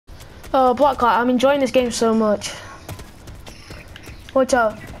Oh, Blacklight, I'm enjoying this game so much. Watch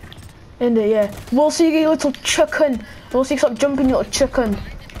out. In there, yeah. We'll see you little chicken. We'll see you stop jumping, you little chicken.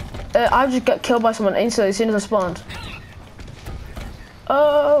 I just got killed by someone instantly as soon as I spawned.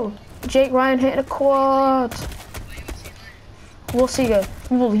 Oh, Jake Ryan hitting a quad. We'll see you.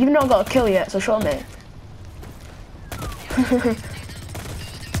 Well, you've not got a kill yet, so show me.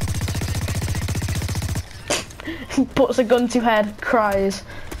 Puts a gun to head, cries.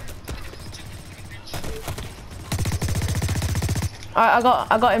 I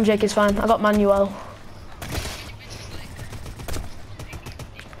got him, Jake, it's fine. I got Manuel.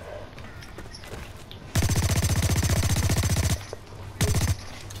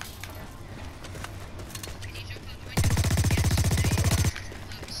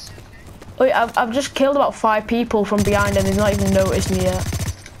 Wait, I've just killed about 5 people from behind and he's not even noticed me yet.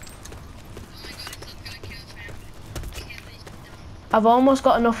 I've almost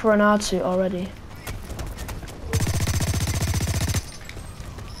got enough for an hard suit already.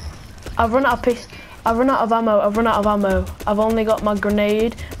 I've run out of ammo. I've only got my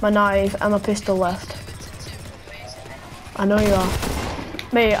grenade, my knife, and my pistol left. I know you are.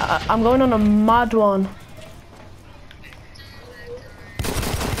 Mate, I'm going on a mad one.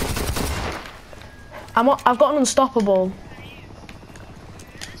 I've got an unstoppable.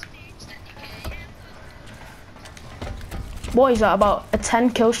 What is that, about a 10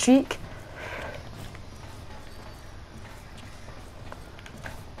 kill streak?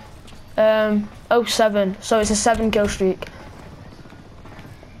 Oh, 7, so it's a 7 kill streak.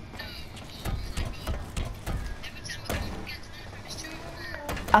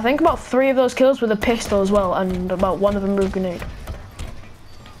 I think about 3 of those kills with a pistol as well, and about 1 of them with a grenade.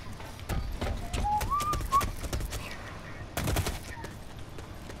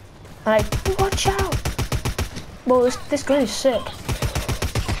 Like, watch out! Well, this gun is sick.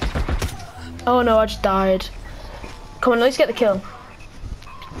 Oh no, I just died. Come on, let's get the kill.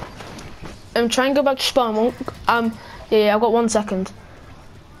 Try and go back to spawn. Yeah, I've got 1 second.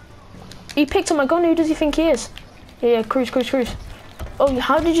 He picked up my gun. Who does he think he is? Yeah, cruise. Oh,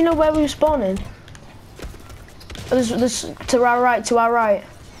 how did you know where we were spawning? Oh, there's to our right.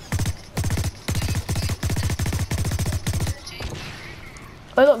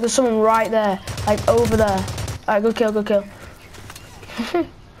 Oh look, there's someone right there, like over there. Alright, good kill.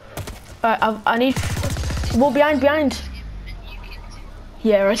 Alright, I need. Well, behind.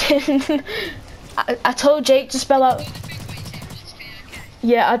 Yeah, I didn't. I told Jake to spell out.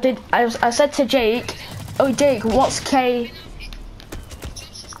 Yeah, I did. I said to Jake, oh Jake, what's K?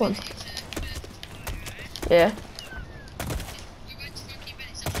 Go on. Yeah.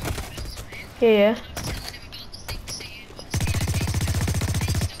 Yeah.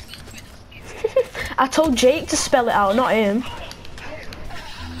 I told Jake to spell it out, not him.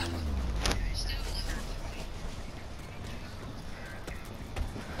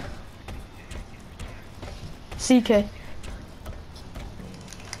 CK.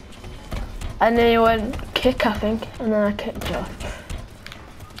 And then he went kick, I think, and then I kicked you off.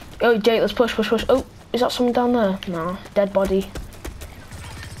 Oh, Jake, let's push. Oh, is that someone down there? No, dead body.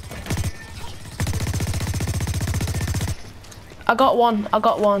 I got one.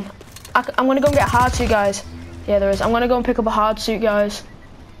 I'm gonna go and get a hard suit, guys. Yeah, there is. I'm gonna go and pick up a hard suit, guys.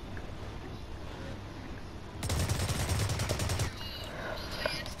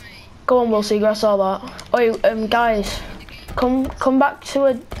 Go on, Will Seeger, I saw that. Oh, guys, come back to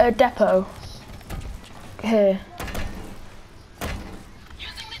a depot. Here.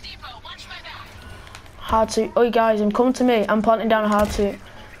 Hard suit. Oh, guys, come to me. I'm planting down a hard suit.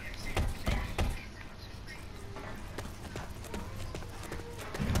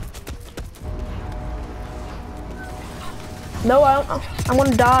 No, I'm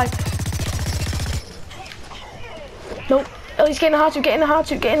gonna die. Nope. Oh, he's getting a hard suit, getting a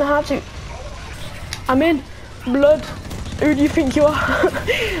hard suit. I'm in. Blood. Who do you think you are?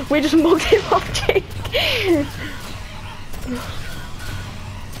 We just mugged him off, Jake.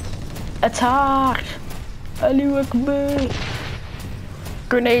 Attack. Ali Akbar.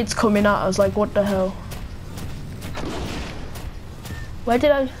 Grenades coming at us, like, what the hell? Where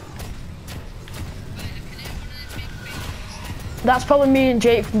did I? That's probably me and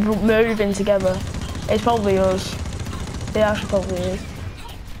Jake moving together. It's probably us. It actually probably is.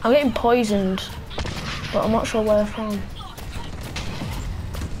 I'm getting poisoned, but I'm not sure where from.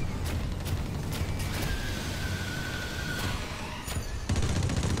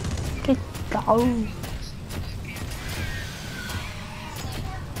 Get down.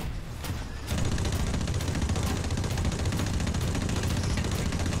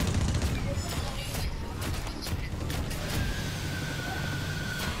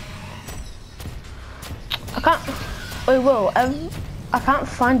 I can't. Oh, Will, I can't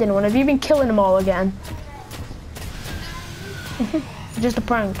find anyone. Have you been killing them all again? Just a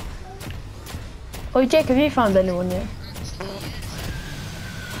prank. Oh, Jake, have you found anyone yet?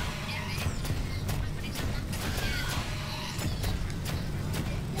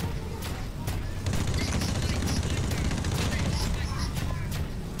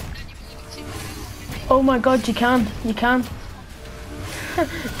 Oh my God, you can.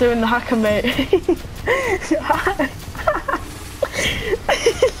 Doing the hacker, mate.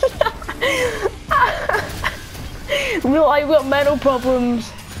 I've got mental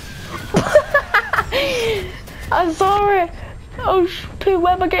problems. I'm sorry. Oh,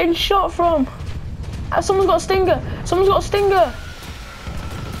 where am I getting shot from? Someone's got a stinger.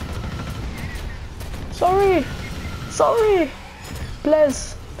 Sorry.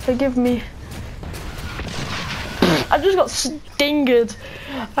 Bless, forgive me. I just got stinged.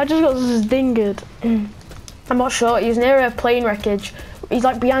 I'm not sure. He was near a plane wreckage. He's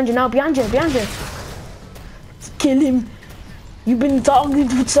like behind you now. Behind you. Kill him. You've been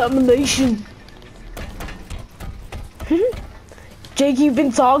targeted for termination. Jake, you've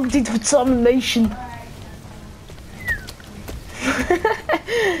been targeted for termination.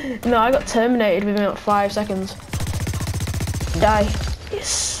 No, I got terminated within about 5 seconds. Die.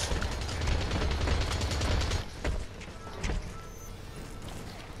 Yes.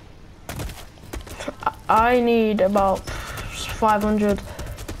 I need about 500,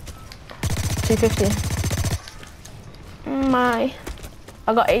 250.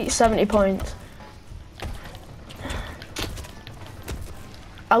 I got 870 points.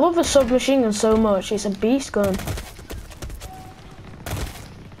 I love the submachine gun so much. It's a beast gun.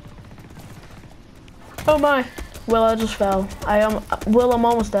 Oh my! Will, I just fell. Will, I'm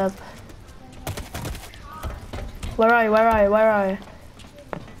almost dead. Where are you?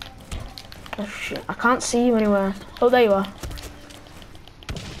 Oh shit! I can't see you anywhere. Oh, there you are.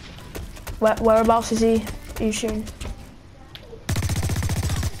 Whereabouts is he? Are you shooting?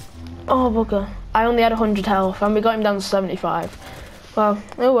 Oh bugger! I only had 100 health, and we got him down to 75. Well,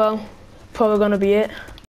 oh well. Probably gonna be it.